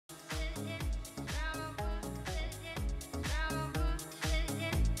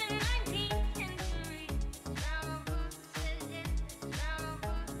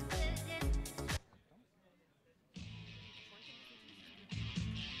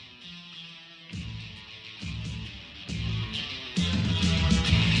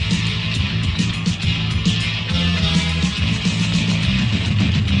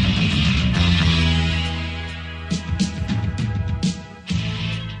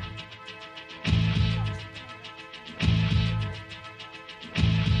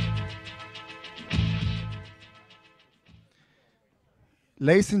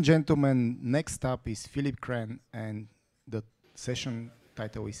Ladies and gentlemen, next up is Philipp Krenn, and the session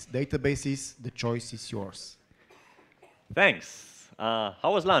title is Databases, the choice is yours. Thanks. How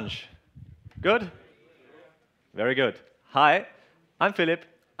was lunch? Good? Very good. Hi, I'm Philipp.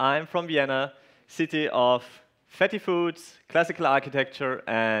 I'm from Vienna, city of fatty foods, classical architecture,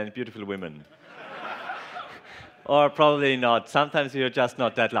 and beautiful women. Or probably not. Sometimes you're just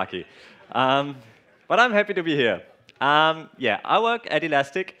not that lucky. Um, but I'm happy to be here. Yeah, I work at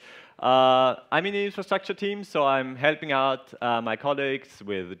Elastic. I'm in the infrastructure team, so I'm helping out my colleagues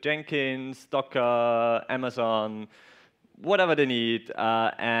with Jenkins, Docker, Amazon, whatever they need.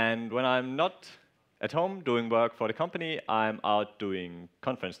 And when I'm not at home doing work for the company, I'm out doing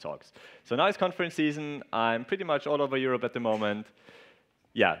conference talks. So now it's conference season. I'm pretty much all over Europe at the moment.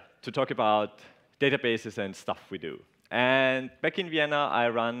 Yeah, to talk about databases and stuff we do. And back in Vienna, I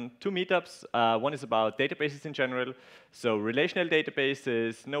run two meetups. One is about databases in general, so relational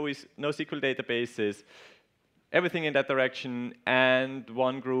databases, NoSQL databases, everything in that direction, and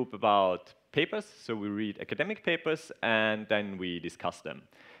one group about papers. So we read academic papers, and then we discuss them.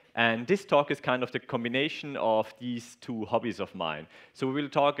 And this talk is kind of the combination of these two hobbies of mine. So we will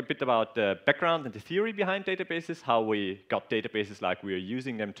talk a bit about the background and the theory behind databases, how we got databases like we are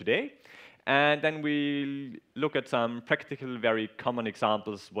using them today. And then we'll look at some practical, very common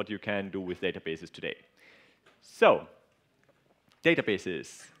examples, what you can do with databases today. So,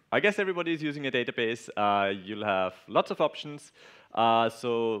 databases. I guess everybody is using a database. You'll have lots of options.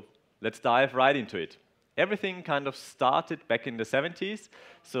 So let's dive right into it. Everything kind of started back in the 70s.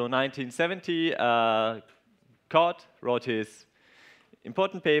 So 1970, Cod wrote his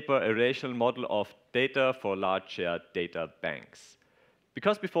important paper, A Relational Model of Data for Large Shared Data Banks.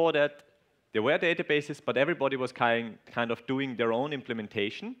 Because before that, there were databases, but everybody was kind of doing their own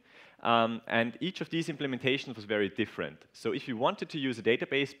implementation. And each of these implementations was very different. So if you wanted to use a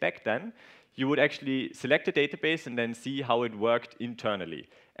database back then, you would actually select a database and then see how it worked internally.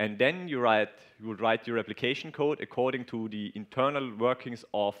 And then you would write your application code according to the internal workings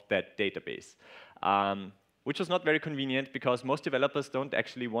of that database, which was not very convenient because most developers don't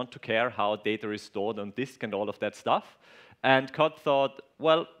actually want to care how data is stored on disk and all of that stuff. And Cod thought,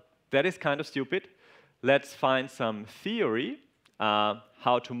 well, that is kind of stupid. Let's find some theory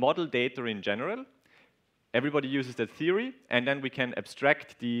how to model data in general. Everybody uses that theory, and then we can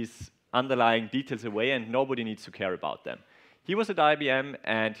abstract these underlying details away, and nobody needs to care about them. He was at IBM,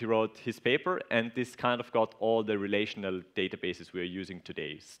 and he wrote his paper, and this kind of got all the relational databases we're using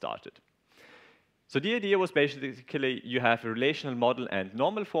today started. So the idea was basically you have a relational model and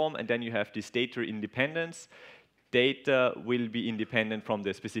normal form, and then you have this data independence. Data will be independent from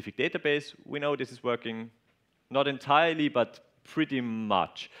the specific database. We know this is working not entirely, but pretty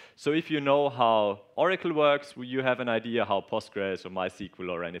much. So if you know how Oracle works, you have an idea how Postgres or MySQL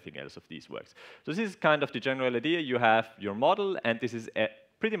or anything else of these works. So this is kind of the general idea. You have your model, and this is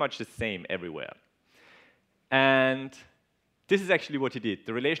pretty much the same everywhere. And this is actually what he did,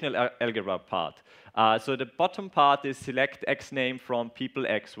 the relational algebra part. So the bottom part is select X name from people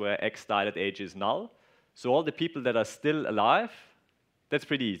X, where X died at age is null. So all the people that are still alive, that's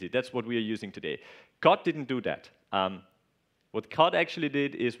pretty easy. That's what we are using today. Cod didn't do that. What Cod actually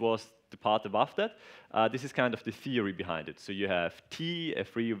did was the part above that. This is kind of the theory behind it. So you have T, a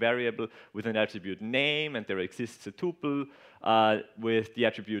free variable with an attribute name, and there exists a tuple with the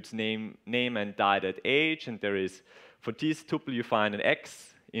attributes name and died at age, and there is, for this tuple, you find an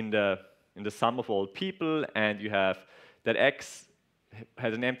X in the sum of all people, and you have that X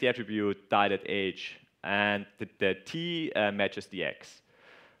has an empty attribute died at age, and the T matches the X.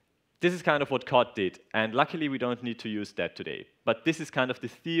 This is kind of what Cod did, and luckily we don't need to use that today. But this is kind of the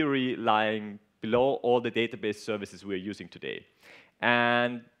theory lying below all the database services we're using today.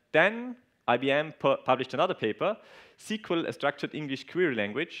 And then IBM published another paper, SQL, a structured English query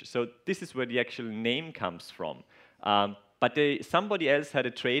language. So this is where the actual name comes from. But somebody else had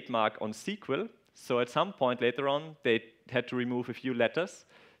a trademark on SQL, so at some point later on, they had to remove a few letters,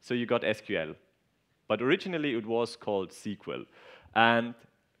 so you got SQL. But originally, it was called SQL. And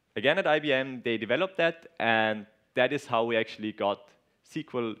again, at IBM, they developed that, and that is how we actually got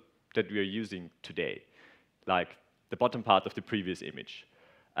SQL that we are using today, like the bottom part of the previous image.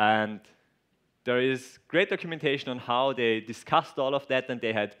 And there is great documentation on how they discussed all of that, and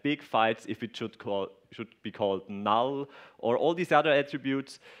they had big fights if it should be called null or all these other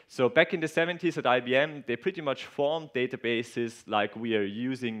attributes. So back in the 70s at IBM, they pretty much formed databases like we are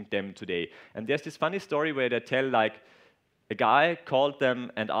using them today. And there's this funny story where they tell, like, a guy called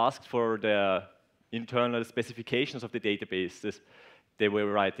them and asked for the internal specifications of the databases they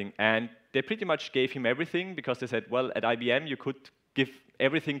were writing. And they pretty much gave him everything because they said, well, at IBM, you could give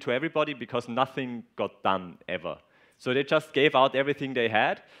everything to everybody because nothing got done ever. So they just gave out everything they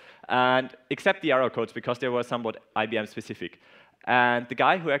had, and except the error codes because they were somewhat IBM specific. And the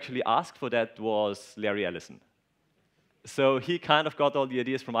guy who actually asked for that was Larry Ellison. So he kind of got all the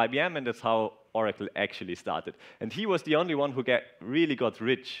ideas from IBM, and that's how Oracle actually started. And he was the only one who really got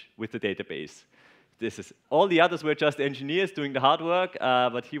rich with the database. All the others were just engineers doing the hard work,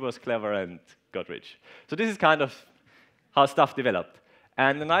 but he was clever and got rich. So this is kind of how stuff developed.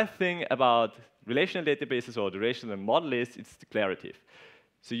 And the nice thing about relational databases or the relational model is it's declarative.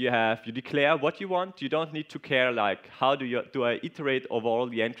 So you declare what you want. You don't need to care like how do I iterate over all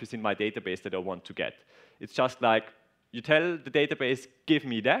the entries in my database that I want to get. It's just like you tell the database, give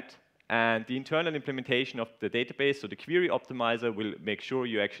me that, and the internal implementation of the database, so the query optimizer, will make sure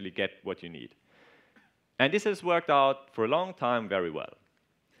you actually get what you need. And this has worked out for a long time very well.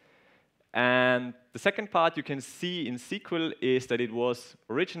 And the second part you can see in SQL is that it was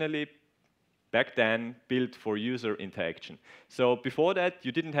originally, back then, built for user interaction. So before that,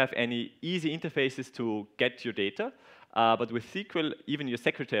 you didn't have any easy interfaces to get your data. But with SQL, even your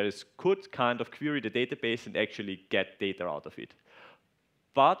secretaries could kind of query the database and actually get data out of it.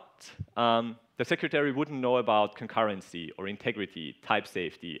 But the secretary wouldn't know about concurrency or integrity, type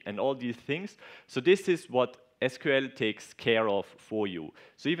safety, and all these things. So this is what SQL takes care of for you.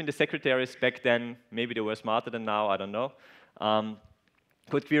 So even the secretaries back then, maybe they were smarter than now, I don't know,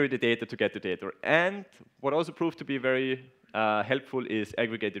 could query the data to get the data. And what also proved to be very helpful is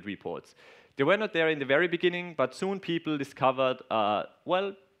aggregated reports. They were not there in the very beginning, but soon people discovered,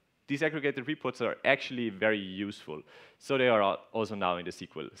 well, these aggregated reports are actually very useful. So they are also now in the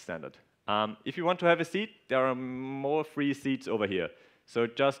SQL standard. If you want to have a seat, there are more free seats over here. So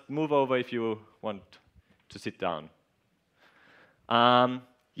just move over if you want to sit down.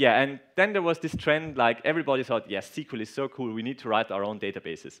 Yeah, and then there was this trend, like everybody thought, yes, SQL is so cool, we need to write our own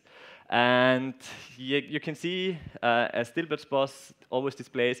databases. And you can see, as Dilbert's boss always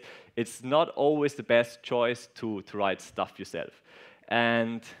displays, it's not always the best choice to write stuff yourself.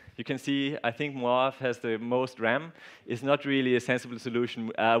 And you can see, I think Moav has the most RAM. It's not really a sensible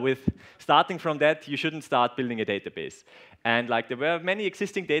solution. With starting from that, you shouldn't start building a database. And like there were many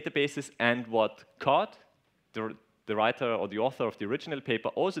existing databases, and what Cod, the writer or the author of the original paper,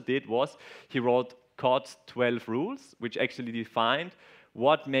 also did was he wrote Cod's 12 rules, which actually defined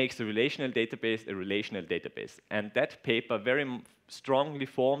what makes a relational database. And that paper very strongly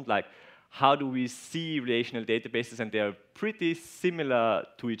formed like, how do we see relational databases? And they're pretty similar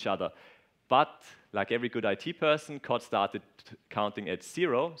to each other. But like every good IT person, Cod started counting at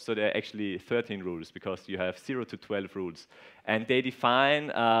 0. So there are actually 13 rules, because you have 0 to 12 rules. And they define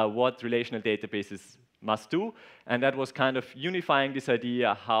what relational databases must do. And that was kind of unifying this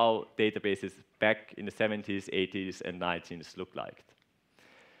idea how databases back in the 70s, 80s, and 90s looked like.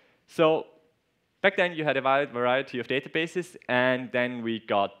 So back then, you had a wide variety of databases. And then we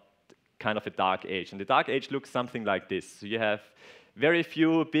got kind of a dark age. And the dark age looks something like this. So you have very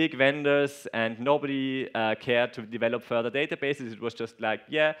few big vendors, and nobody cared to develop further databases. It was just like,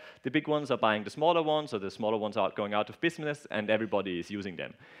 yeah, the big ones are buying the smaller ones, or the smaller ones are going out of business, and everybody is using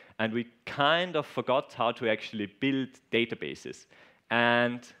them. And we kind of forgot how to actually build databases.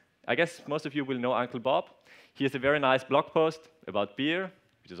 And I guess most of you will know Uncle Bob. He has a very nice blog post about beer,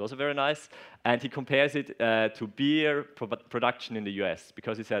 which is also very nice, and he compares it to beer production in the US,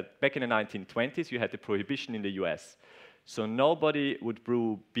 because he said back in the 1920s you had the prohibition in the US, so nobody would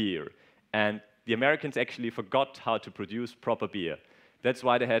brew beer, and the Americans actually forgot how to produce proper beer. That's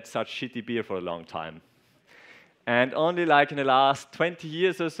why they had such shitty beer for a long time. And only like in the last 20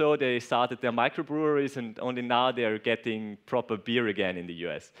 years or so, they started their microbreweries, and only now they're getting proper beer again in the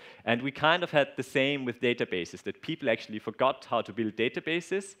US. And we kind of had the same with databases, that people actually forgot how to build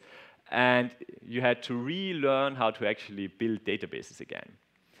databases, and you had to relearn how to actually build databases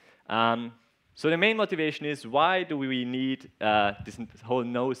again. So the main motivation is, why do we need this whole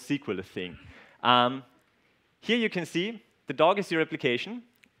NoSQL thing? Here you can see the dog is your application,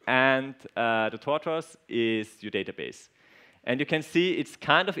 and the tortoise is your database. And you can see it's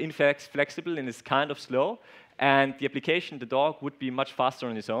kind of inflexible and it's kind of slow. And the application, the dog, would be much faster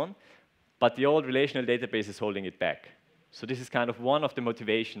on its own. But the old relational database is holding it back. So this is kind of one of the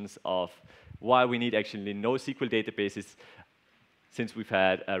motivations of why we need actually NoSQL databases, since we've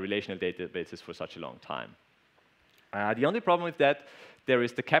had relational databases for such a long time. The only problem with that, there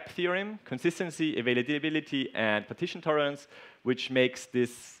is the CAP theorem, consistency, availability, and partition tolerance, which makes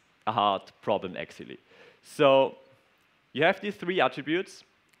this a hard problem, actually. So you have these three attributes,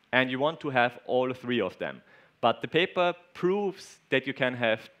 and you want to have all three of them. But the paper proves that you can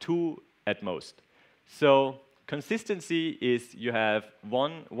have two at most. So consistency is you have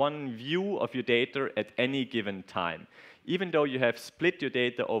one view of your data at any given time. Even though you have split your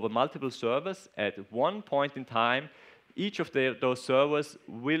data over multiple servers, at one point in time, each of those servers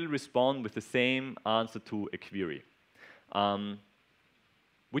will respond with the same answer to a query,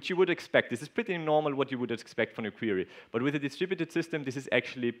 which you would expect. This is pretty normal what you would expect from a query. But with a distributed system, this is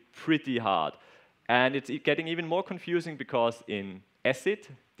actually pretty hard. And it's getting even more confusing because in ACID,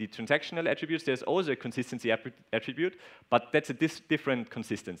 the transactional attributes, there's also a consistency attribute, but that's a different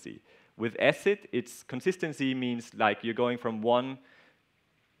consistency. With ACID, its consistency means like you're going from one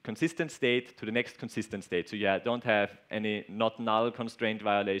consistent state to the next consistent state. So you don't have any not null constraint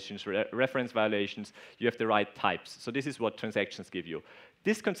violations, reference violations. You have the right types. So this is what transactions give you.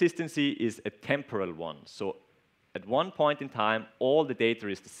 This consistency is a temporal one. So at one point in time, all the data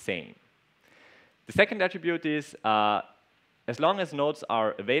is the same. The second attribute is as long as nodes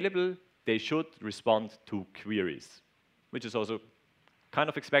are available, they should respond to queries, which is also kind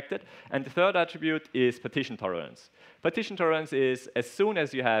of expected. And the third attribute is partition tolerance. Partition tolerance is as soon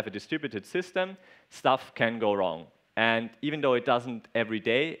as you have a distributed system, stuff can go wrong. And even though it doesn't every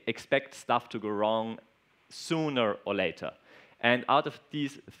day, expect stuff to go wrong sooner or later. And out of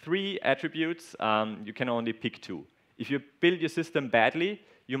these three attributes, you can only pick two. If you build your system badly,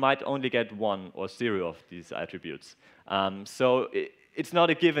 you might only get one or zero of these attributes. So it's not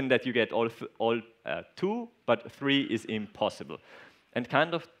a given that you get all two, but three is impossible. And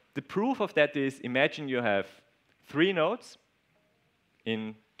kind of the proof of that is, imagine you have 3 nodes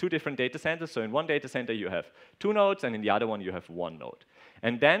in 2 different data centers. So in one data center, you have 2 nodes, and in the other one, you have 1 node.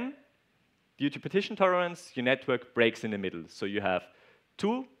 And then, due to partition tolerance, your network breaks in the middle. So you have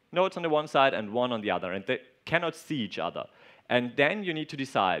 2 nodes on the one side and 1 on the other, and they cannot see each other. And then you need to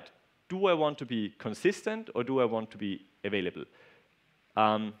decide, do I want to be consistent or do I want to be available?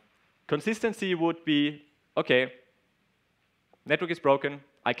 Consistency would be, OK, network is broken,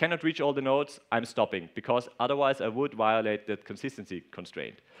 I cannot reach all the nodes, I'm stopping, because otherwise I would violate that consistency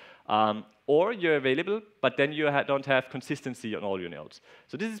constraint. Or you're available, but then you don't have consistency on all your nodes.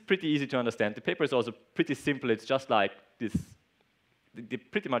 So this is pretty easy to understand. The paper is also pretty simple. It's just like this,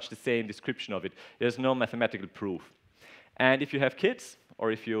 pretty much the same description of it. There's no mathematical proof. And if you have kids,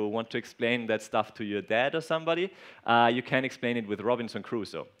 or if you want to explain that stuff to your dad or somebody, you can explain it with Robinson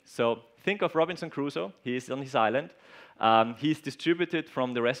Crusoe. So think of Robinson Crusoe. He is on his island. He's distributed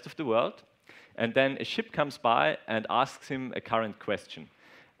from the rest of the world. And then a ship comes by and asks him a current question.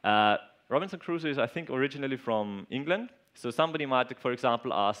 Robinson Crusoe is, I think, originally from England. So somebody might, for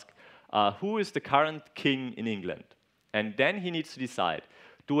example, ask, who is the current king in England? And then he needs to decide,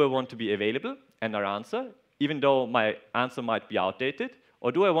 do I want to be available and I answer, even though my answer might be outdated?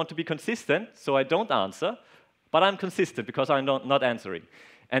 Or do I want to be consistent, so I don't answer, but I'm consistent because I'm not answering?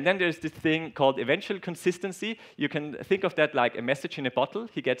 And then there's this thing called eventual consistency. You can think of that like a message in a bottle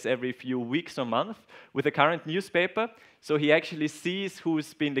he gets every few weeks or months with a current newspaper. So he actually sees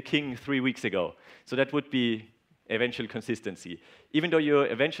who's been the king 3 weeks ago. So that would be eventual consistency, even though your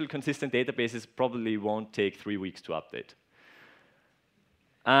eventual consistent databases probably won't take 3 weeks to update.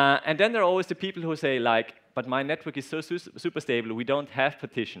 And then there are always the people who say, like, but my network is so super stable, we don't have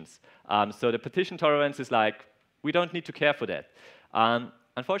partitions. So the partition tolerance is like, we don't need to care for that.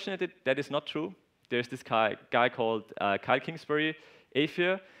 Unfortunately, that is not true. There's this guy called Kyle Kingsbury,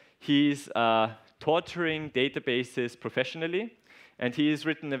 Aether. He's torturing databases professionally, and he's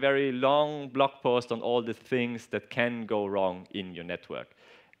written a very long blog post on all the things that can go wrong in your network.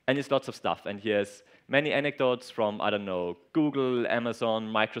 And it's lots of stuff, and he has many anecdotes from, I don't know, Google,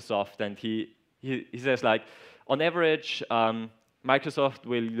 Amazon, Microsoft, and he says, like, on average, Microsoft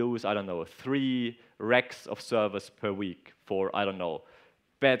will lose, I don't know, 3 racks of servers per week for, I don't know,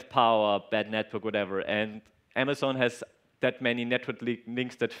 bad power, bad network, whatever. And Amazon has that many network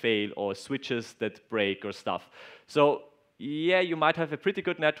links that fail or switches that break or stuff. So yeah, you might have a pretty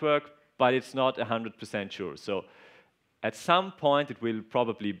good network, but it's not 100% sure. So at some point, it will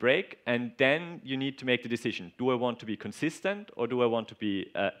probably break, and then you need to make the decision. Do I want to be consistent, or do I want to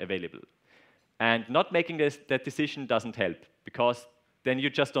be available? And not making that decision doesn't help, because then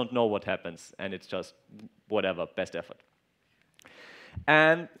you just don't know what happens, and it's just whatever, best effort.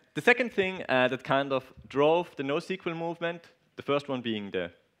 And the second thing that kind of drove the NoSQL movement, the first one being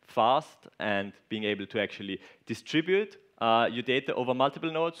the fast and being able to actually distribute your data over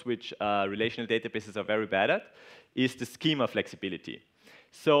multiple nodes, which relational databases are very bad at, is the schema flexibility.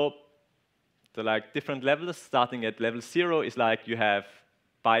 So the different levels, starting at level 0, is like you have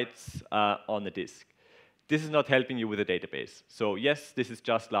bytes on a disk. This is not helping you with a database. So yes, this is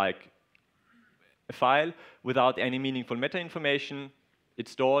just like a file without any meaningful meta information.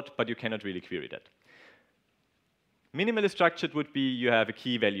 It's stored, but you cannot really query that. Minimalist structured would be you have a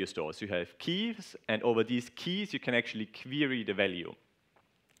key value store. So you have keys, and over these keys, you can actually query the value.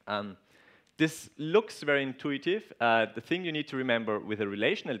 This looks very intuitive. The thing you need to remember with a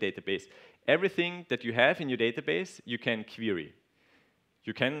relational database, everything that you have in your database, you can query.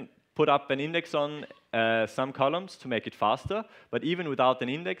 You can put up an index on some columns to make it faster, but even without an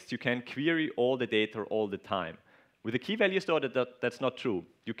index, you can query all the data all the time. With a key value store, that's not true.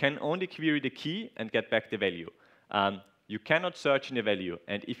 You can only query the key and get back the value. You cannot search in the value,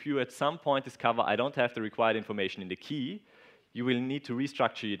 and if you at some point discover I don't have the required information in the key, you will need to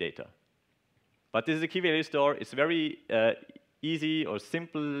restructure your data. But this is a key value store. It's very easy or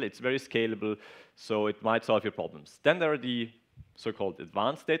simple. It's very scalable, so it might solve your problems. Then there are the so-called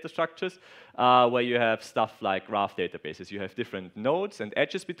advanced data structures, where you have stuff like graph databases. You have different nodes and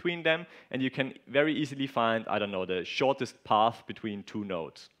edges between them, and you can very easily find, I don't know, the shortest path between two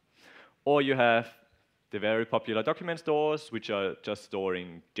nodes. Or you have the very popular document stores, which are just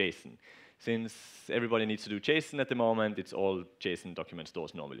storing JSON. Since everybody needs to do JSON at the moment, it's all JSON document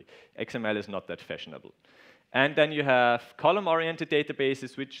stores normally. XML is not that fashionable. And then you have column-oriented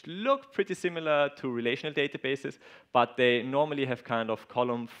databases, which look pretty similar to relational databases, but they normally have kind of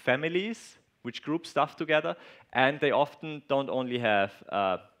column families, which group stuff together, and they often don't only have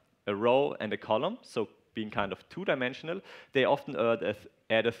a row and a column, so being kind of two-dimensional, they often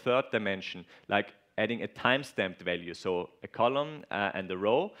add a third dimension, like adding a time-stamped value. So a column and a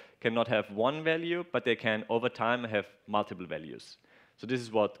row cannot have one value, but they can, over time, have multiple values. So this is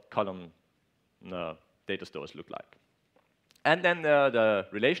what column data stores look like. And then the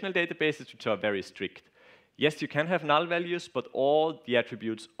relational databases, which are very strict. Yes, you can have null values, but all the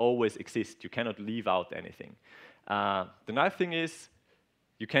attributes always exist. You cannot leave out anything. The nice thing is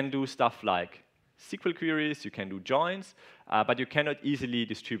you can do stuff like SQL queries, you can do joins, but you cannot easily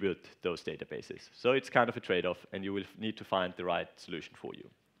distribute those databases. So it's kind of a trade-off, and you will need to find the right solution for you.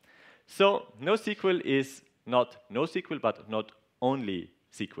 So NoSQL is not NoSQL, but not only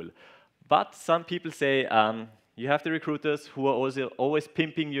SQL. But some people say you have the recruiters who are also always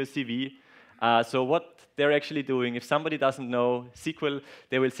pimping your CV. So what they're actually doing, if somebody doesn't know SQL,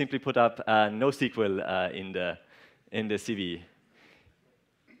 they will simply put up NoSQL in the CV.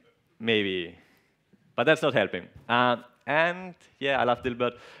 Maybe. But that's not helping. And yeah, I love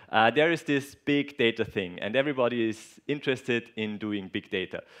Dilbert. There is this big data thing, and everybody is interested in doing big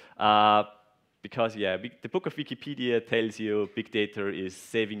data. Because, yeah, the book of Wikipedia tells you big data is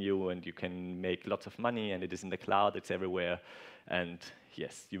saving you, and you can make lots of money, and it is in the cloud, it's everywhere, and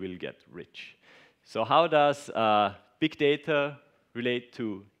yes, you will get rich. So how does big data relate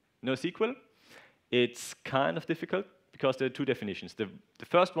to NoSQL? It's kind of difficult, because there are two definitions. The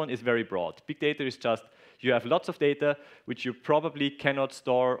first one is very broad. Big data is just you have lots of data which you probably cannot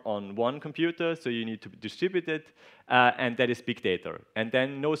store on one computer, so you need to distribute it, and that is big data. And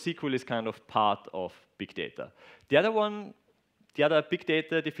then NoSQL is kind of part of big data. The other big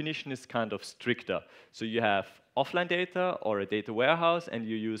data definition is kind of stricter. So you have offline data or a data warehouse, and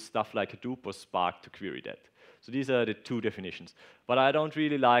you use stuff like Hadoop or Spark to query that. So these are the two definitions. But I don't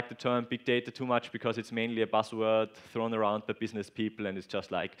really like the term big data too much, because it's mainly a buzzword thrown around by business people, and it's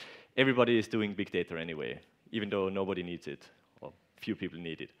just like everybody is doing big data anyway, even though nobody needs it, or few people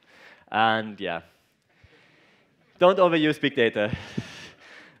need it. And yeah, don't overuse big data.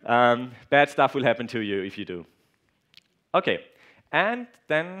 Bad stuff will happen to you if you do. Okay, and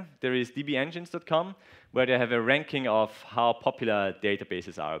then there is dbengines.com, where they have a ranking of how popular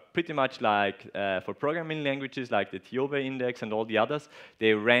databases are. Pretty much like for programming languages like the Tiobe index and all the others,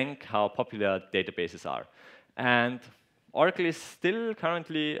 they rank how popular databases are. And Oracle is still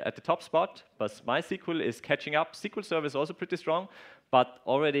currently at the top spot, but MySQL is catching up. SQL Server is also pretty strong, but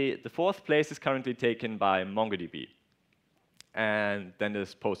already the 4th place is currently taken by MongoDB. And then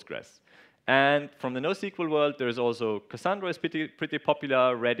there's Postgres. And from the NoSQL world, there's also Cassandra is pretty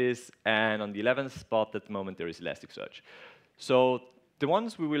popular, Redis, and on the 11th spot at the moment, there is Elasticsearch. So the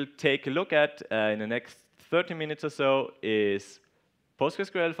ones we will take a look at in the next 30 minutes or so is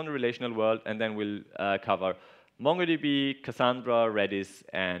PostgreSQL from the relational world, and then we'll cover MongoDB, Cassandra, Redis,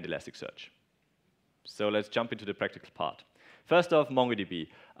 and Elasticsearch. So let's jump into the practical part. First off, MongoDB.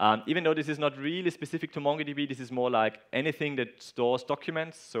 Even though this is not really specific to MongoDB, this is more like anything that stores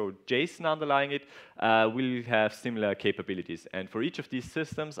documents, so JSON underlying it, will have similar capabilities. And for each of these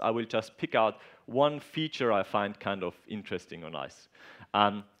systems, I will just pick out one feature I find kind of interesting or nice.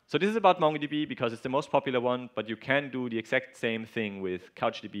 So this is about MongoDB because it's the most popular one, but you can do the exact same thing with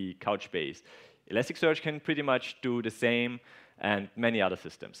CouchDB, Couchbase. Elasticsearch can pretty much do the same, and many other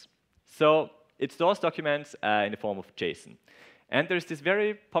systems. So it stores documents in the form of JSON. And there's this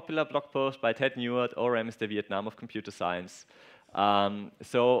very popular blog post by Ted Neward, ORM is the Vietnam of computer science.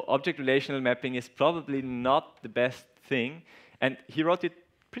 So object relational mapping is probably not the best thing. And he wrote it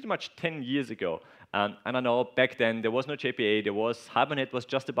pretty much 10 years ago. And I know back then there was no JPA, Hibernate was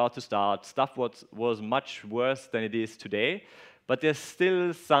just about to start, stuff was much worse than it is today, but there's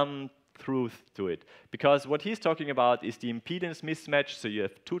still some truth to it. Because what he's talking about is the impedance mismatch, so you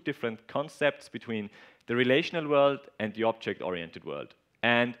have two different concepts between the relational world and the object-oriented world.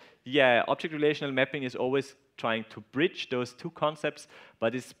 And yeah, object relational mapping is always trying to bridge those two concepts,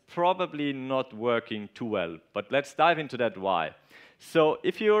 but it's probably not working too well. But let's dive into that why. So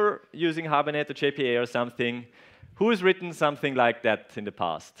if you're using Hibernate or JPA or something, who's written something like that in the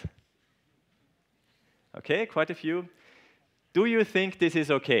past? Okay, quite a few. Do you think this is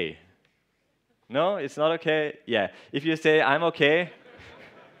okay? No, it's not okay? Yeah. If you say, I'm okay,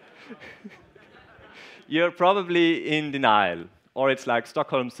 you're probably in denial. Or it's like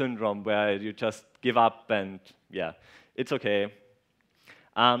Stockholm Syndrome, where you just give up and, yeah, it's okay.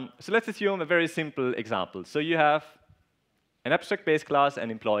 So let's assume a very simple example. So you have an abstract base class,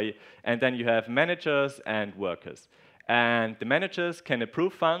 an employee, and then you have managers and workers. And the managers can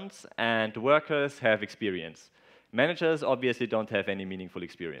approve funds, and the workers have experience. Managers obviously don't have any meaningful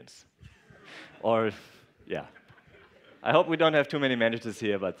experience. Or, yeah. I hope we don't have too many managers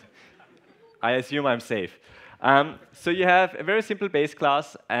here, but I assume I'm safe. So you have a very simple base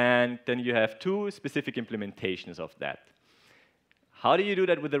class, and then you have two specific implementations of that. How do you do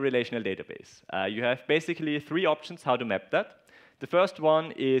that with a relational database? You have basically three options how to map that. The first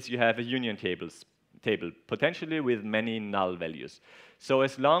one is you have a union table, potentially with many null values. So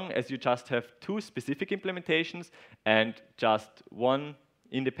as long as you just have two specific implementations and just one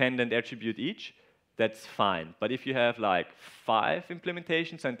independent attribute each, that's fine. But if you have like 5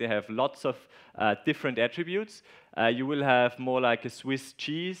 implementations and they have lots of different attributes, you will have more like a Swiss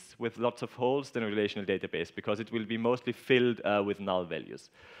cheese with lots of holes than a relational database, because it will be mostly filled with null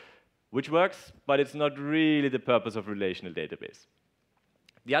values, which works, but it's not really the purpose of a relational database.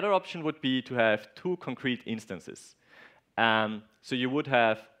 The other option would be to have 2 concrete instances. So you would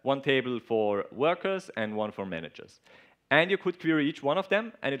have one table for workers and one for managers. And you could query each one of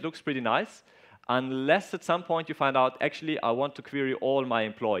them, and it looks pretty nice. Unless at some point you find out, actually, I want to query all my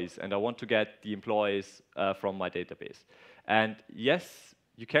employees, and I want to get the employees from my database. And yes,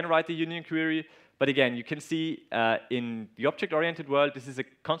 you can write a union query, but again, you can see in the object-oriented world, this is a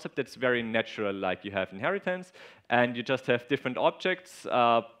concept that's very natural, like you have inheritance, and you just have different objects,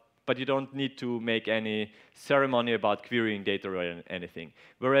 but you don't need to make any ceremony about querying data or anything.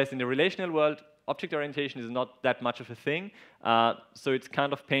 Whereas in the relational world, object orientation is not that much of a thing, so it's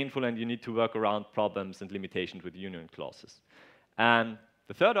kind of painful and you need to work around problems and limitations with union clauses. And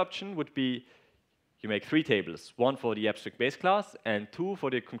the third option would be you make 3 tables, 1 for the abstract base class and 2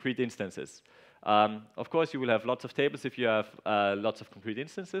 for the concrete instances. Of course, you will have lots of tables if you have lots of concrete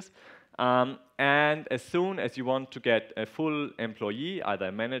instances. And as soon as you want to get a full employee, either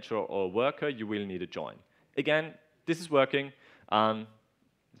a manager or a worker, you will need a join. Again, this is working.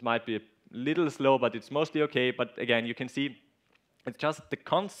 It might be a little slow, but it's mostly okay. But again, you can see it's just the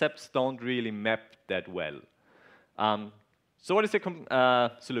concepts don't really map that well. So what is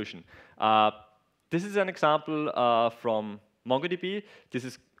the solution? This is an example from MongoDB. This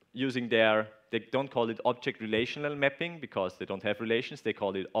is using they don't call it object relational mapping because they don't have relations. They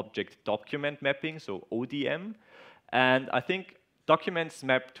call it object document mapping, so ODM. And I think documents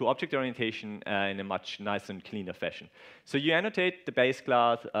map to object orientation in a much nicer and cleaner fashion. So you annotate the base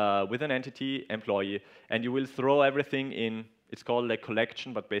class with an entity, employee, and you will throw everything in, it's called a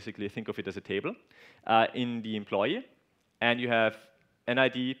collection, but basically think of it as a table, in the employee. And you have an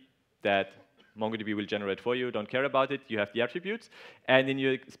ID that MongoDB will generate for you, don't care about it, you have the attributes. And in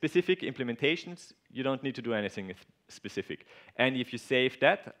your specific implementations, you don't need to do anything specific. And if you save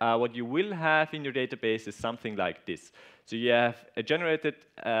that, what you will have in your database is something like this. So you have a generated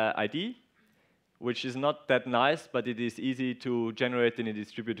ID, which is not that nice, but it is easy to generate in a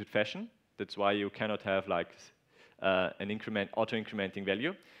distributed fashion. That's why you cannot have like an auto-incrementing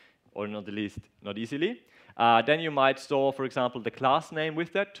value, or not the least, not easily. Then you might store, for example, the class name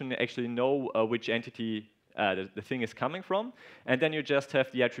with that to actually know which entity the thing is coming from. And then you just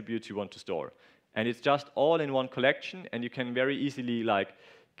have the attributes you want to store. And it's just all in one collection, and you can very easily like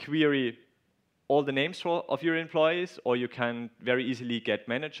query all the names of your employees, or you can very easily get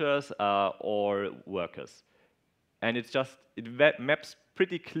managers or workers. And it's just, it maps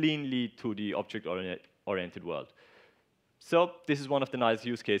pretty cleanly to the object-oriented world. So this is one of the nice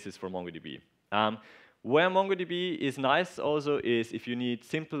use cases for MongoDB. Where MongoDB is nice also is if you need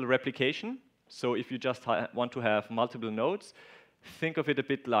simple replication. So if you just want to have multiple nodes, think of it a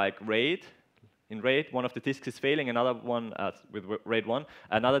bit like RAID. In RAID, one of the disks is failing, another one, with RAID 1,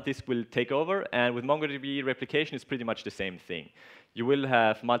 another disk will take over, and with MongoDB replication, it's pretty much the same thing. You will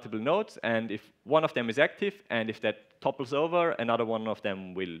have multiple nodes, and if one of them is active, and if that topples over, another one of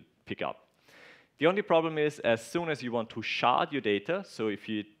them will pick up. The only problem is, as soon as you want to shard your data, so if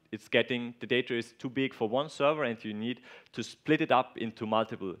the data is too big for one server, and you need to split it up into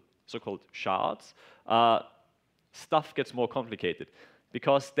multiple so-called shards, stuff gets more complicated.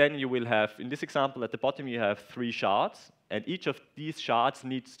 Because then you will have, in this example, at the bottom you have 3 shards, and each of these shards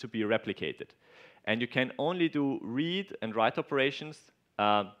needs to be replicated. And you can only do read and write operations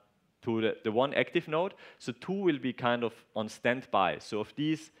to the one active node, so 2 will be kind of on standby. So of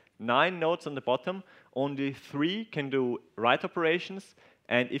these 9 nodes on the bottom, only 3 can do write operations,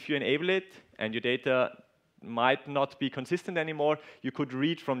 and if you enable it, and your data might not be consistent anymore, you could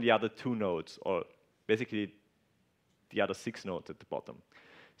read from the other 2 nodes, or basically the other 6 nodes at the bottom.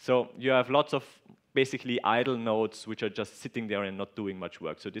 So you have lots of basically idle nodes which are just sitting there and not doing much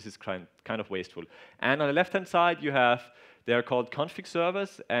work. So this is kind of wasteful. And on the left-hand side, you have, they're called config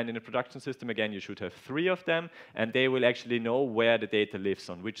servers, and in a production system, again, you should have 3 of them, and they will actually know where the data lives,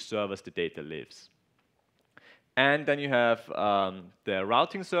 on which servers the data lives. And then you have the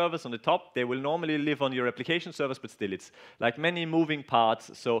routing servers on the top. They will normally live on your application servers, but still it's like many moving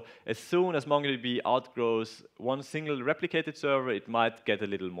parts. So as soon as MongoDB outgrows one single replicated server, it might get a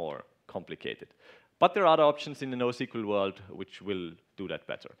little more complicated. But there are other options in the NoSQL world which will do that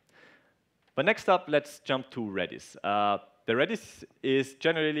better. But next up, let's jump to Redis. The Redis is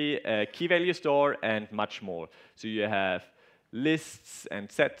generally a key value store and much more. So you have lists and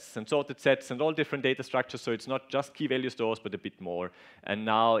sets and sorted sets and all different data structures, so it's not just key value stores, but a bit more. And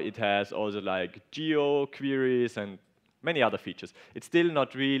now it has also like geo queries and many other features. It's still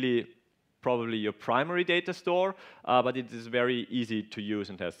not really probably your primary data store, but it is very easy to use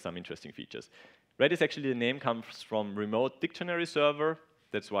and has some interesting features. Redis, actually, the name comes from remote dictionary server.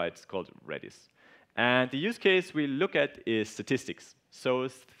 That's why it's called Redis. And the use case we look at is statistics. So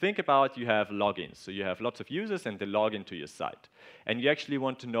think about you have logins. So you have lots of users and they log into your site. And you actually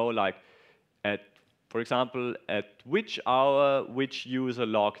want to know, like, for example, at which hour which user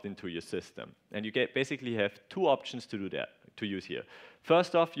logged into your system. And you basically have 2 options to do that, to use here.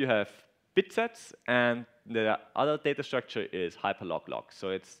 First off, you have bit sets, and the other data structure is hyperlog. So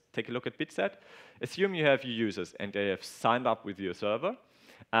let's take a look at bit set. Assume you have your users and they have signed up with your server.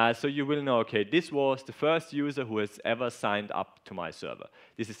 So you will know, okay, this was the first user who has ever signed up to my server.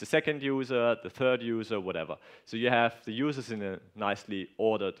 This is the second user, the third user, whatever. So you have the users in a nicely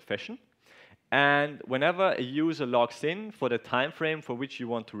ordered fashion. And whenever a user logs in for the time frame for which you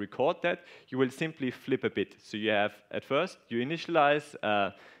want to record that, you will simply flip a bit. So you have, at first, you initialize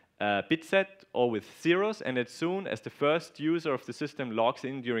a bit set or with zeros, and as soon as the first user of the system logs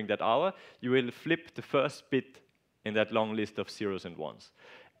in during that hour, you will flip the first bit in that long list of zeros and ones.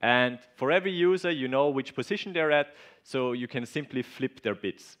 And for every user, you know which position they're at, so you can simply flip their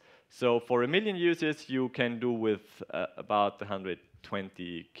bits. So for 1 million users, you can do with about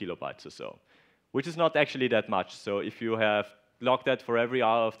 120 kilobytes or so, which is not actually that much. So if you have logged that for every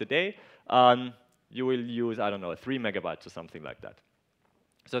hour of the day, you will use, I don't know, 3 megabytes or something like that.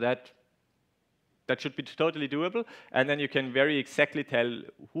 So that should be totally doable. And then you can very exactly tell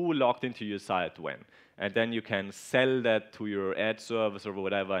who logged into your site when. And then you can sell that to your ad service or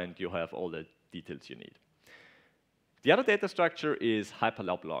whatever, and you have all the details you need. The other data structure is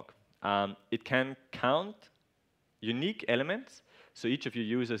hyperlog. It can count unique elements. So each of your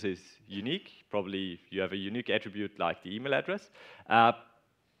users is unique. Probably you have a unique attribute like the email address.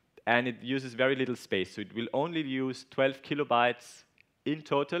 And it uses very little space. So it will only use 12 kilobytes in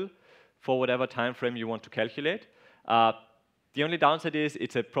total for whatever time frame you want to calculate. The only downside is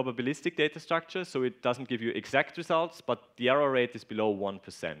it's a probabilistic data structure, so it doesn't give you exact results, but the error rate is below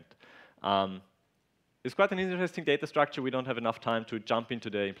 1%. It's quite an interesting data structure. We don't have enough time to jump into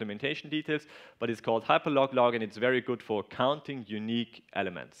the implementation details, but it's called hyperlog, and it's very good for counting unique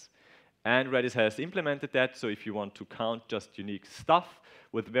elements. And Redis has implemented that, so if you want to count just unique stuff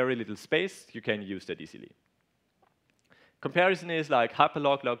with very little space, you can use that easily. Comparison is like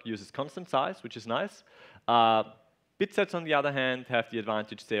hyperlog uses constant size, which is nice. Bitsets, on the other hand, have the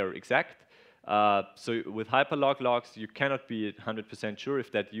advantage they're exact. So with hyperlog, you cannot be 100% sure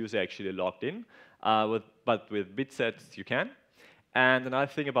if that user actually logged in, but with bitsets, you can. And another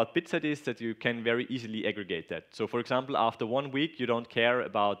thing about bitset is that you can very easily aggregate that. So for example, after 1 week, you don't care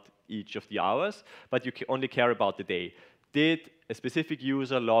about each of the hours, but you only care about the day. Did a specific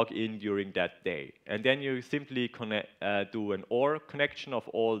user log in during that day? And then you simply do an OR connection of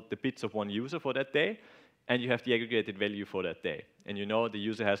all the bits of one user for that day, and you have the aggregated value for that day. And you know the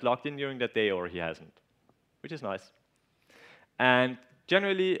user has logged in during that day or he hasn't, which is nice. And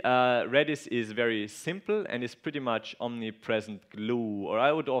generally, Redis is very simple and is pretty much omnipresent glue, or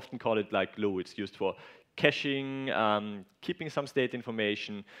I would often call it like glue. It's used for caching, keeping some state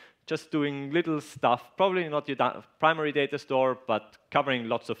information, just doing little stuff, probably not your primary data store, but covering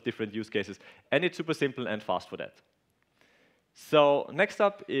lots of different use cases. And it's super simple and fast for that. So next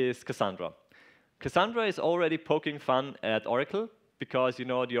up is Cassandra. Cassandra is already poking fun at Oracle, because you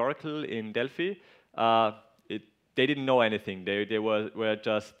know the Oracle in Delphi, they didn't know anything. They were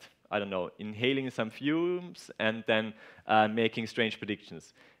just, I don't know, inhaling some fumes and then making strange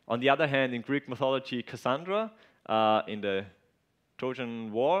predictions. On the other hand, in Greek mythology, Cassandra, in the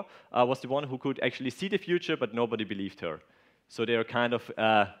Trojan War, was the one who could actually see the future, but nobody believed her. So they're kind of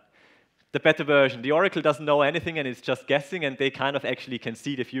the better version. The Oracle doesn't know anything and it's just guessing, and they kind of actually can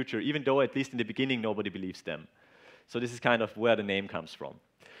see the future, even though at least in the beginning nobody believes them. So this is kind of where the name comes from.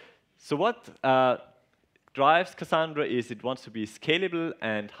 So what drives Cassandra is it wants to be scalable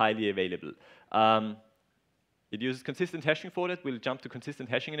and highly available. It uses consistent hashing for that. We'll jump to consistent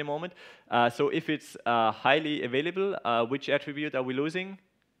hashing in a moment. So if it's highly available, which attribute are we losing?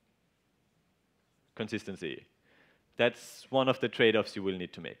 Consistency. That's one of the trade-offs you will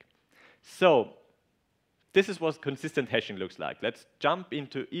need to make. So this is what consistent hashing looks like. Let's jump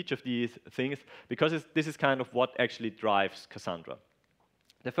into each of these things, because this is kind of what actually drives Cassandra.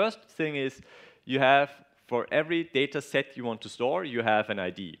 The first thing is you have, for every data set you want to store, you have an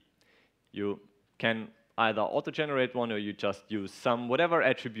ID. You can either auto-generate one or you just use some, whatever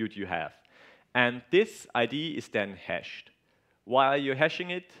attribute you have. And this ID is then hashed. Why are you hashing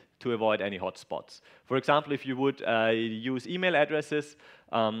it? To avoid any hotspots. For example, if you would use email addresses,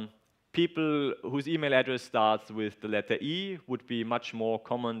 people whose email address starts with the letter E would be much more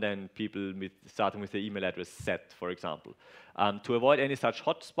common than people starting with the email address set, for example. To avoid any such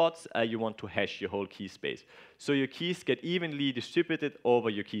hotspots, you want to hash your whole key space. So your keys get evenly distributed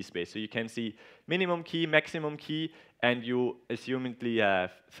over your key space. So you can see minimum key, maximum key, and you assumedly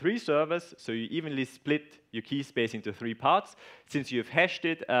have 3 servers, so you evenly split your key space into 3 parts. Since you've hashed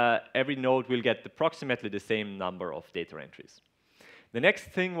it, every node will get approximately the same number of data entries. The next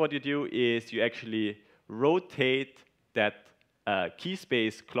thing what you do is you actually rotate that key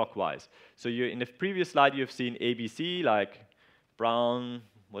space clockwise. So in the previous slide you've seen ABC, like brown,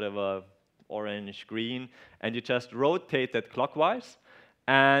 whatever, orange, green, and you just rotate that clockwise,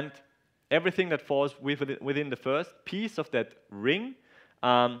 and everything that falls within the first piece of that ring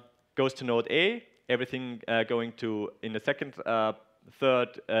goes to node A, everything going to, in the second, third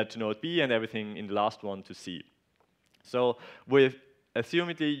to node B, and everything in the last one to C. So with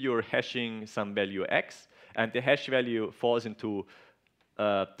assumedly you're hashing some value x, and the hash value falls into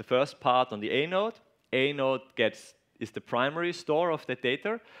the first part on the A node. A node is the primary store of the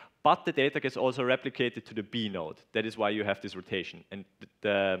data, but the data gets also replicated to the B node. That is why you have this rotation. And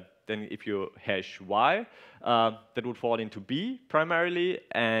then if you hash y, that would fall into B primarily,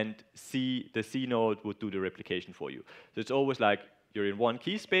 and the C node would do the replication for you. So it's always like you're in one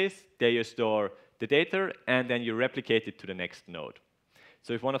key space, there you store the data, and then you replicate it to the next node.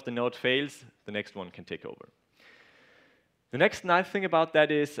 So if one of the nodes fails, the next one can take over. The next nice thing about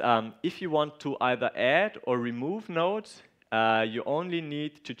that is if you want to either add or remove nodes, you only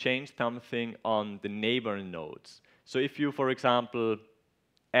need to change something on the neighbor nodes. So if you, for example,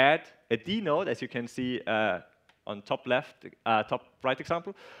 add a D node, as you can see on top left, top right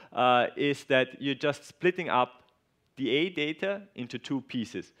example, is that you're just splitting up the A data into 2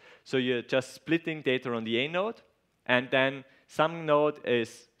 pieces. So you're just splitting data on the A node, and then some node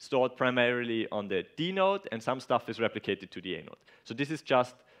is stored primarily on the D node, and some stuff is replicated to the A node. So this is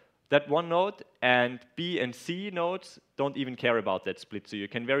just that one node, and B and C nodes don't even care about that split, so you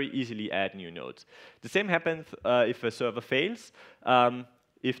can very easily add new nodes. The same happens if a server fails.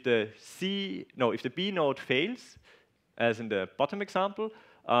 If the B node fails, as in the bottom example,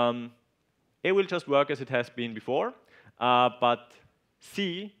 it will just work as it has been before, but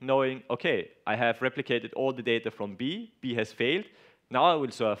C, knowing, okay, I have replicated all the data from B, B has failed, now I will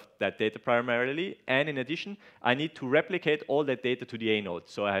serve that data primarily, and in addition, I need to replicate all that data to the A node,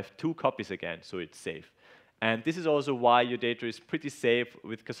 so I have 2 copies again, so it's safe. And this is also why your data is pretty safe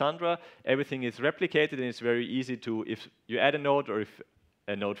with Cassandra. Everything is replicated, and it's very easy to, if you add a node or if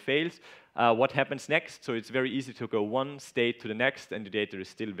a node fails, what happens next, so it's very easy to go one state to the next, and the data is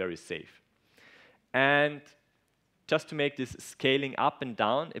still very safe. And just to make this scaling up and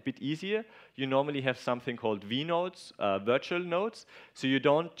down a bit easier, you normally have something called vNodes, virtual nodes. So you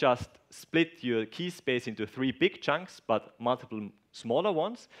don't just split your key space into 3 big chunks, but multiple smaller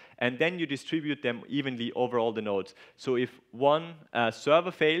ones, and then you distribute them evenly over all the nodes. So if one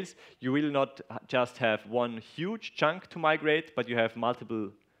server fails, you will not just have one huge chunk to migrate, but you have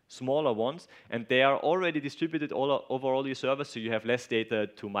multiple smaller ones, and they are already distributed over all your servers, so you have less data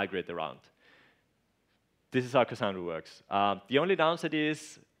to migrate around. This is how Cassandra works. The only downside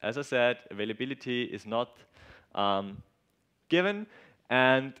is, as I said, availability is not given,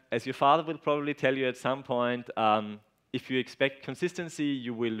 and as your father will probably tell you at some point, if you expect consistency,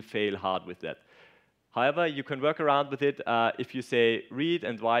 you will fail hard with that. However, you can work around with it if you say read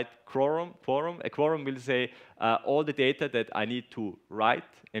and write quorum. A quorum will say all the data that I need to write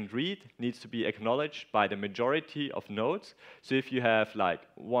and read needs to be acknowledged by the majority of nodes. So if you have like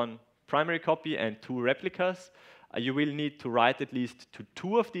one primary copy and two replicas, you will need to write at least to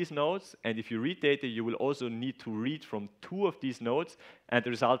two of these nodes, and if you read data, you will also need to read from two of these nodes, and the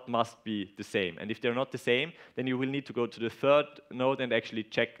result must be the same. And if they're not the same, then you will need to go to the third node and actually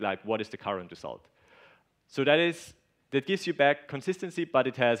check like what is the current result. So that gives you back consistency, but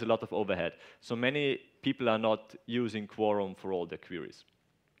it has a lot of overhead. So many people are not using Quorum for all their queries.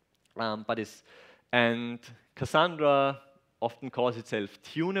 And Cassandra often calls itself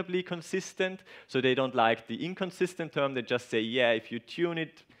tunably consistent, so they don't like the inconsistent term. They just say, yeah, if you tune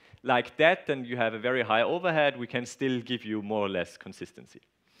it like that, then you have a very high overhead. We can still give you more or less consistency.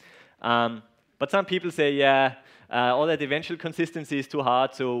 But some people say, yeah, all that eventual consistency is too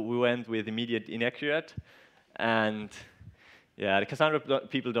hard, so we went with immediate inaccurate. And yeah, the Cassandra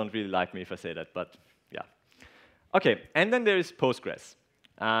people don't really like me if I say that, but yeah. OK, and then there is Postgres.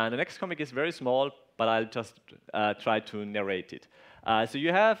 The next comic is very small, but I'll just try to narrate it. So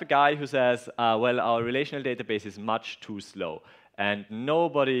you have a guy who says, well, our relational database is much too slow, and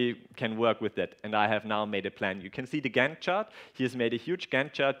nobody can work with that, and I have now made a plan. You can see the Gantt chart. He has made a huge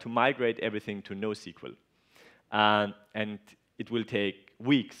Gantt chart to migrate everything to NoSQL. And it will take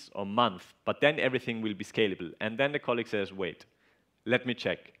weeks or months, but then everything will be scalable. And then the colleague says, wait, let me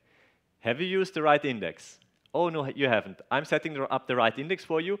check. Have you used the right index? Oh, no, you haven't. I'm setting up the right index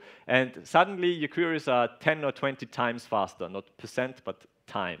for you, and suddenly your queries are 10 or 20 times faster, not percent, but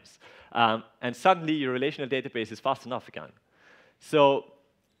times. And suddenly your relational database is fast enough again. So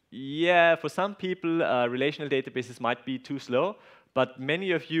yeah, for some people, relational databases might be too slow, but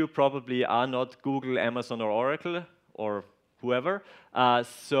many of you probably are not Google, Amazon, or Oracle, or whoever.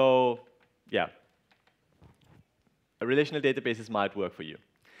 So yeah, relational databases might work for you.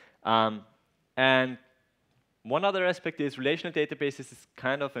 And one other aspect is relational databases is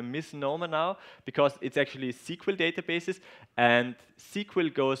kind of a misnomer now, because it's actually SQL databases, and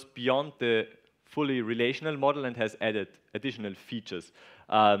SQL goes beyond the fully relational model and has added additional features.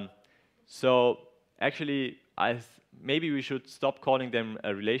 So actually, maybe we should stop calling them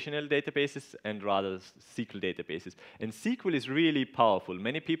relational databases and rather SQL databases. And SQL is really powerful.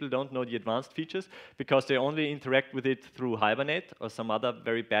 Many people don't know the advanced features because they only interact with it through Hibernate or some other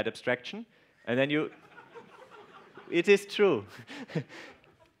very bad abstraction. And then it is true.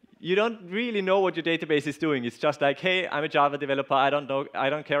 You don't really know what your database is doing. It's just like, hey, I'm a Java developer. I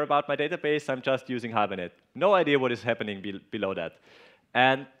don't care about my database. I'm just using Hibernate. No idea what is happening below that.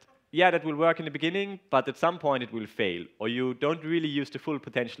 And yeah, that will work in the beginning, but at some point it will fail, or you don't really use the full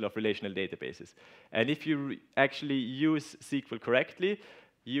potential of relational databases. And if you actually use SQL correctly,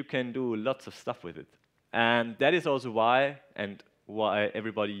 you can do lots of stuff with it. And that is also why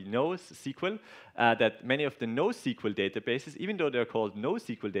everybody knows SQL, that many of the NoSQL databases, even though they're called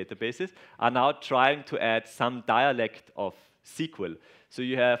NoSQL databases, are now trying to add some dialect of SQL. So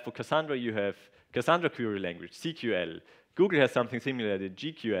you have, for Cassandra, you have Cassandra Query Language, CQL. Google has something similar, the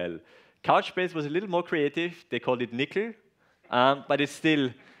GQL. Couchbase was a little more creative. They called it Nickel, but it's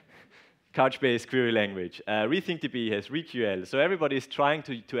still Couchbase Query Language. RethinkDB has ReQL. So everybody is trying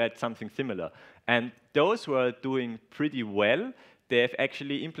to add something similar. And those who are doing pretty well, they have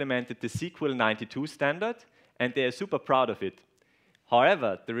actually implemented the SQL 92 standard, and they are super proud of it.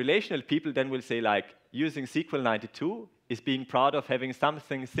 However, the relational people then will say, like, using SQL 92 is being proud of having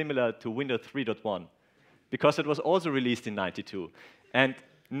something similar to Windows 3.1. Because it was also released in 92. And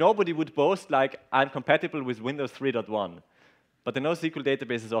nobody would boast like, I'm compatible with Windows 3.1. But the NoSQL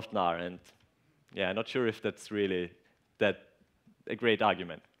databases often are. And yeah, I'm not sure if that's really a great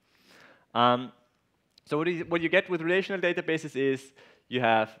argument. So what you get with relational databases is you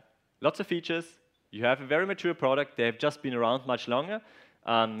have lots of features. You have a very mature product. They have just been around much longer.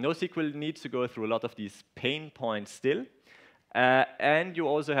 NoSQL needs to go through a lot of these pain points still. And you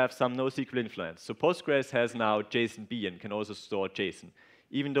also have some NoSQL influence. So Postgres has now JSONB and can also store JSON,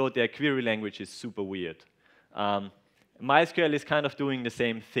 even though their query language is super weird. MySQL is kind of doing the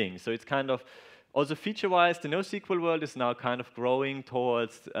same thing. So it's kind of Also, feature-wise, the NoSQL world is now kind of growing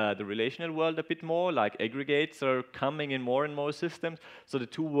towards the relational world a bit more, like aggregates are coming in more and more systems. So the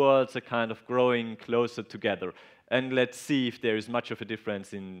two worlds are kind of growing closer together. And let's see if there is much of a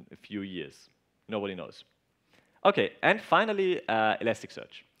difference in a few years. Nobody knows. OK, and finally,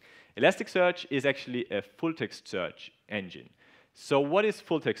 Elasticsearch. Elasticsearch is actually a full-text search engine. So what is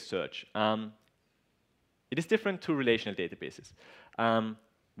full-text search? It is different to relational databases.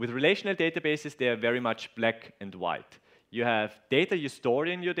 With relational databases, they are very much black and white. You have data you store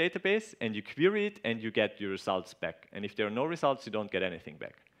in your database, and you query it, and you get your results back. And if there are no results, you don't get anything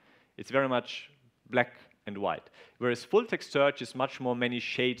back. It's very much black and white. Whereas full-text search is much more many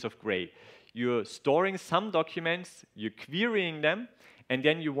shades of gray. You're storing some documents, you're querying them, and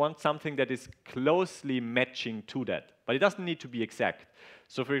then you want something that is closely matching to that. But it doesn't need to be exact.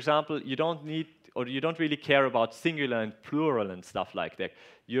 So for example, you don't need, or you don't really care about singular and plural and stuff like that.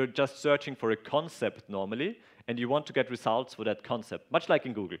 You're just searching for a concept normally, and you want to get results for that concept, much like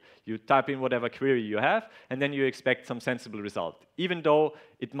in Google. You type in whatever query you have, and then you expect some sensible result, even though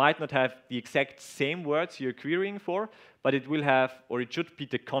it might not have the exact same words you're querying for, but it will have, or it should be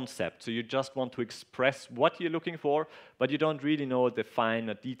the concept. So you just want to express what you're looking for, but you don't really know the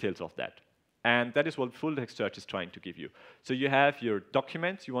finer details of that. And that is what full-text search is trying to give you. So you have your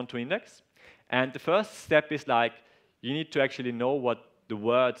documents you want to index, and the first step is like, you need to actually know what the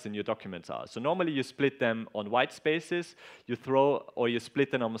words in your documents are. So normally you split them on white spaces, you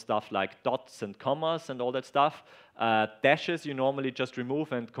split them on stuff like dots and commas and all that stuff. Dashes you normally just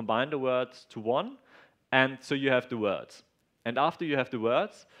remove and combine the words to one, and so you have the words. And after you have the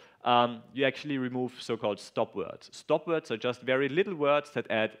words, you actually remove so-called stop words. Stop words are just very little words that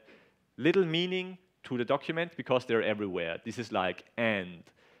add little meaning to the document because they're everywhere. This is like and,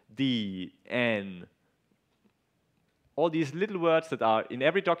 the, and. All these little words that are in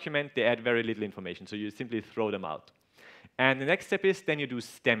every document, they add very little information, so you simply throw them out. And the next step is then you do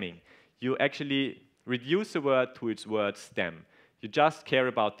stemming. You actually reduce a word to its word stem. You just care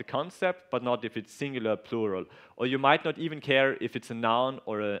about the concept, but not if it's singular, plural. Or you might not even care if it's a noun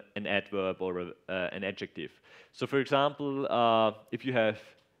or an adverb or an adjective. So for example, if you have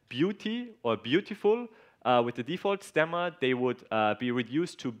beauty or beautiful, with the default stemmer, they would be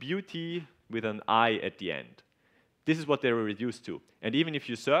reduced to beauty with an I at the end. This is what they were reduced to. And even if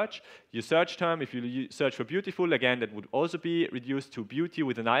you search, your search term, if you search for beautiful, again, that would also be reduced to beauty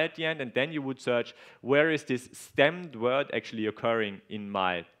with an I at the end, and then you would search, where is this stemmed word actually occurring in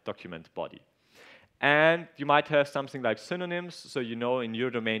my document body? And you might have something like synonyms, so you know in your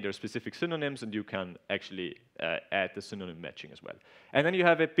domain there are specific synonyms, and you can actually add the synonym matching as well. And then you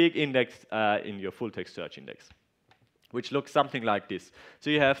have a big index in your full-text search index, which looks something like this. So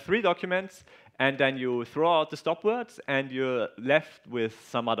you have 3 documents, and then you throw out the stop words, and you're left with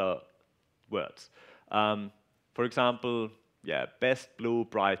some other words. For example, yeah, best, blue,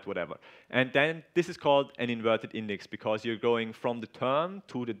 bright, whatever. And then this is called an inverted index because you're going from the term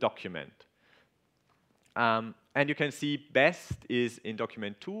to the document. And you can see best is in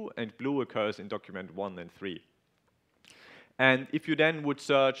document 2, and blue occurs in document 1 and 3. And if you then would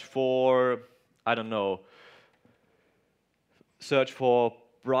search for, I don't know, search for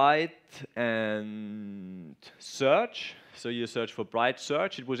bright and search. So you search for bright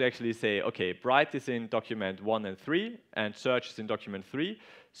search. It would actually say, OK, bright is in document 1 and 3, and search is in document 3.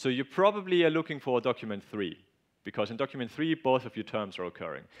 So you probably are looking for document 3, because in document 3, both of your terms are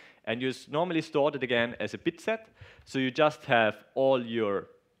occurring. And you normally store it again as a bit set. So you just have all your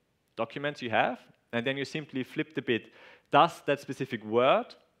documents you have, and then you simply flip the bit. Does that specific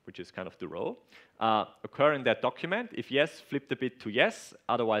word, which is kind of the row, occur in that document? If yes, flip the bit to yes,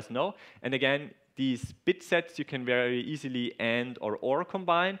 otherwise no. And again, these bit sets you can very easily AND or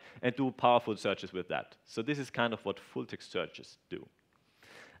combine and do powerful searches with that. So this is kind of what full-text searches do.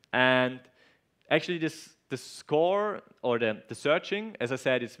 And actually the score or the searching, as I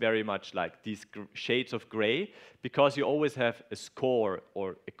said, is very much like these shades of gray because you always have a score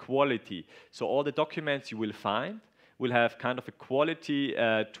or a quality. So all the documents you will find will have kind of a quality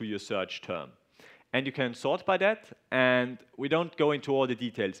to your search term. And you can sort by that, and we don't go into all the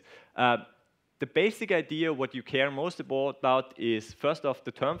details. The basic idea, what you care most about is, first off,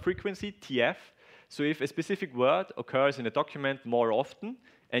 the term frequency, TF. So if a specific word occurs in a document more often,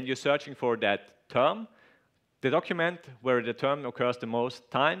 and you're searching for that term, the document where the term occurs the most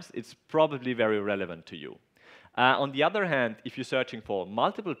times, it's probably very relevant to you. On the other hand, if you're searching for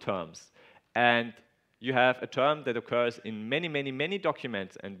multiple terms, and you have a term that occurs in many, many, many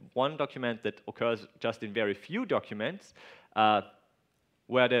documents, and one document that occurs just in very few documents,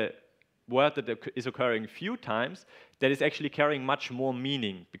 where the word that is occurring few times, that is actually carrying much more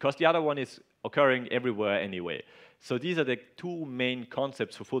meaning, because the other one is occurring everywhere anyway. So these are the two main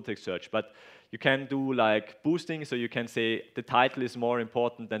concepts for full text search. But you can do like boosting, so you can say the title is more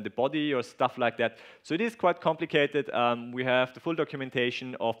important than the body or stuff like that. So it is quite complicated. We have the full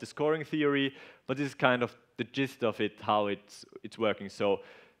documentation of the scoring theory, but this is kind of the gist of it, how it's working. So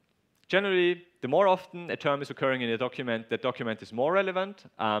generally, the more often a term is occurring in a document, that document is more relevant.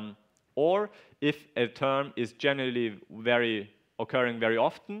 Or if a term is generally occurring very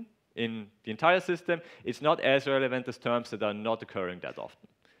often in the entire system, it's not as relevant as terms that are not occurring that often.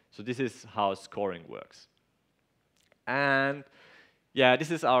 So this is how scoring works. And yeah, this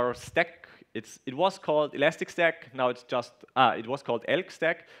is our stack. It was called Elastic Stack. Now it's just, it was called ELK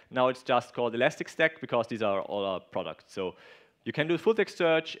Stack. Now it's just called Elastic Stack because these are all our products. So you can do full text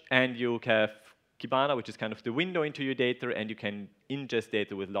search, and you have Kibana, which is kind of the window into your data, and you can ingest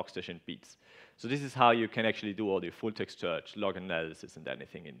data with logstash and beats. So this is how you can actually do all the full text search, log analysis, and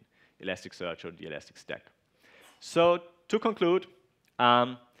anything in Elasticsearch or the Elastic Stack. So to conclude,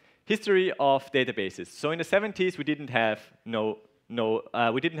 history of databases. So in the 70s, we didn't have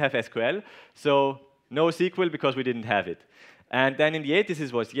we didn't have SQL, so no SQL because we didn't have it. And then in the 80s,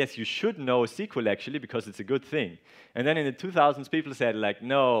 it was, yes, you should know SQL actually because it's a good thing. And then in the 2000s, people said like,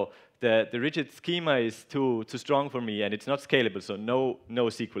 no, the rigid schema is too strong for me, and it's not scalable, so no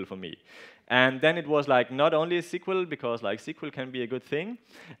SQL for me. And then it was like not only SQL, because like SQL can be a good thing.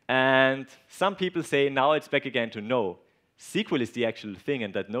 And some people say now it's back again to no. SQL is the actual thing,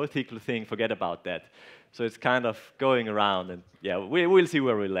 and that no SQL thing, forget about that. So it's kind of going around, and yeah, we'll see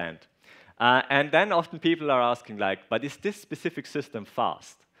where we land. And then often people are asking like, but is this specific system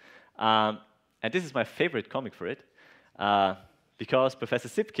fast? And this is my favorite comic for it, because Professor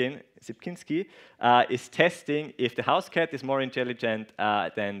Sipkinski is testing if the house cat is more intelligent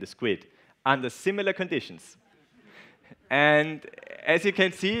than the squid under similar conditions. And as you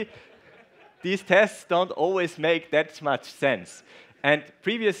can see, these tests don't always make that much sense. And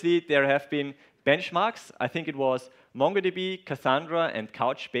previously, there have been benchmarks. I think it was MongoDB, Cassandra, and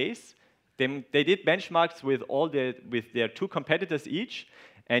Couchbase. They did benchmarks with their two competitors each,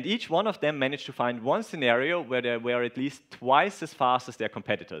 and each one of them managed to find one scenario where they were at least twice as fast as their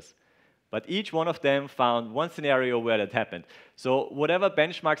competitors. But each one of them found one scenario where that happened. So whatever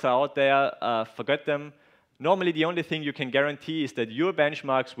benchmarks are out there, forget them. Normally, the only thing you can guarantee is that your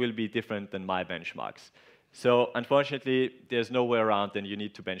benchmarks will be different than my benchmarks. So unfortunately, there's no way around, and you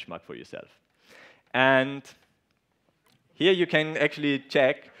need to benchmark for yourself. And here you can actually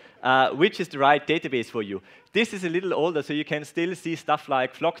check which is the right database for you. This is a little older, so you can still see stuff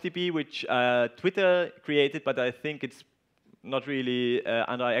like FlockDB, which Twitter created, but I think it's not really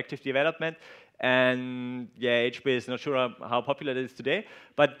under active development. And yeah, HBase, not sure how popular it is today.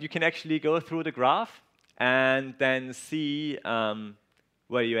 But you can actually go through the graph and then see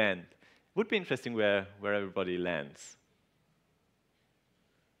where you end. Would be interesting where everybody lands.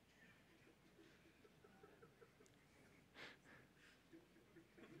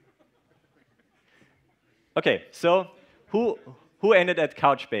 OK, so who ended at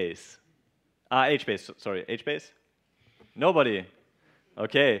Couchbase? HBase, sorry, HBase? Nobody.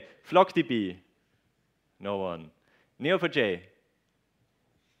 OK, FlockDB? No one. Neo4j?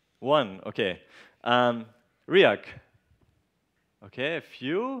 One, OK. Riak? OK, a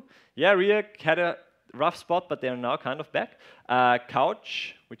few. Yeah, Riak had a rough spot, but they're now kind of back.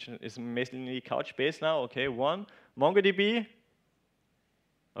 Couch, which is mainly Couchbase now, OK, one. MongoDB?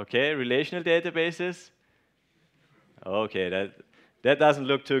 OK, relational databases? OK, that doesn't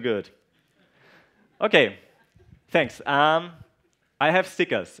look too good. OK, thanks. I have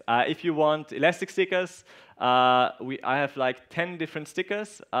stickers. If you want Elastic stickers, I have like 10 different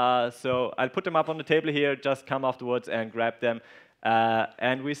stickers. So I'll put them up on the table here. Just come afterwards and grab them.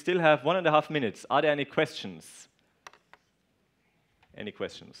 And we still have 1.5 minutes. Are there any questions? Any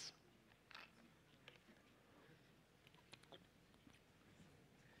questions?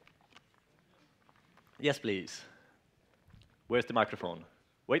 Yes, please. Where's the microphone?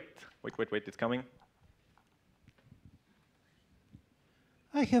 Wait, it's coming.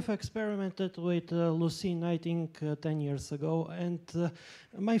 I have experimented with Lucene, I think, 10 years ago, and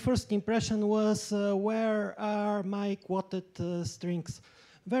my first impression was, where are my quoted strings?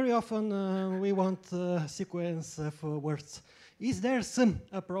 Very often we want sequence of words. Is there some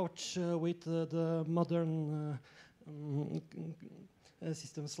approach with the modern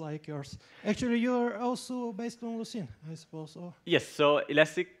systems like yours? Actually, you're also based on Lucene, I suppose. Or? Yes, so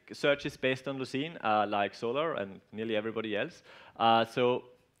Elasticsearch is based on Lucene, like Solr and nearly everybody else. So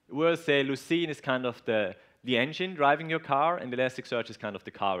we'll say Lucene is kind of the the engine driving your car, and Elasticsearch is kind of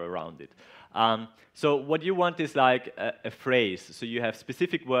the car around it. So what you want is like a phrase. So you have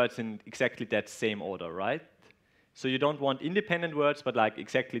specific words in exactly that same order, right? So you don't want independent words, but like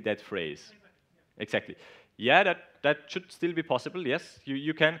exactly that phrase. Exactly. Yeah, that should still be possible, yes.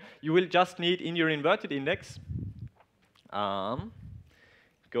 You will just need in your inverted index,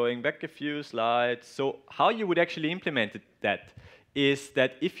 going back a few slides, so how you would actually implement that is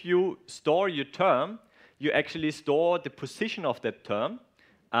that if you store your term, you actually store the position of that term.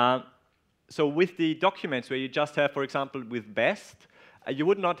 So with the documents where you just have, for example, with best, you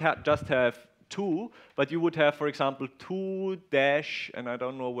would not just have 2, but you would have, for example, 2 dash, and I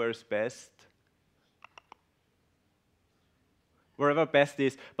don't know where's best, wherever best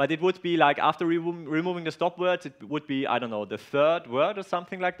is, but it would be like after removing the stop words, it would be, I don't know, the 3rd word or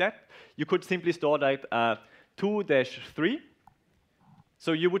something like that. You could simply store like 2-3.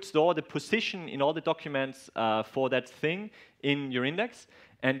 So you would store the position in all the documents for that thing in your index.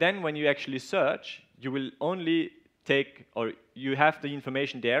 And then when you actually search, you will only take, or you have the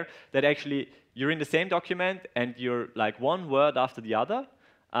information there that actually you're in the same document and you're like one word after the other.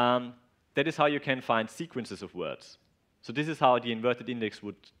 That is how you can find sequences of words. So this is how the inverted index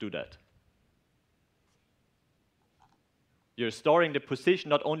would do that. You're storing the position,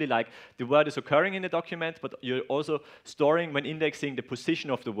 not only like the word is occurring in the document, but you're also storing, when indexing, the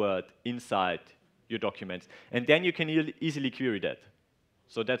position of the word inside your documents. And then you can easily query that.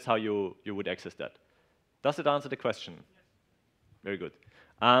 So that's how you would access that. Does it answer the question? Yes. Very good.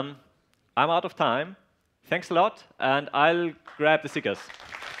 I'm out of time. Thanks a lot, and I'll grab the stickers.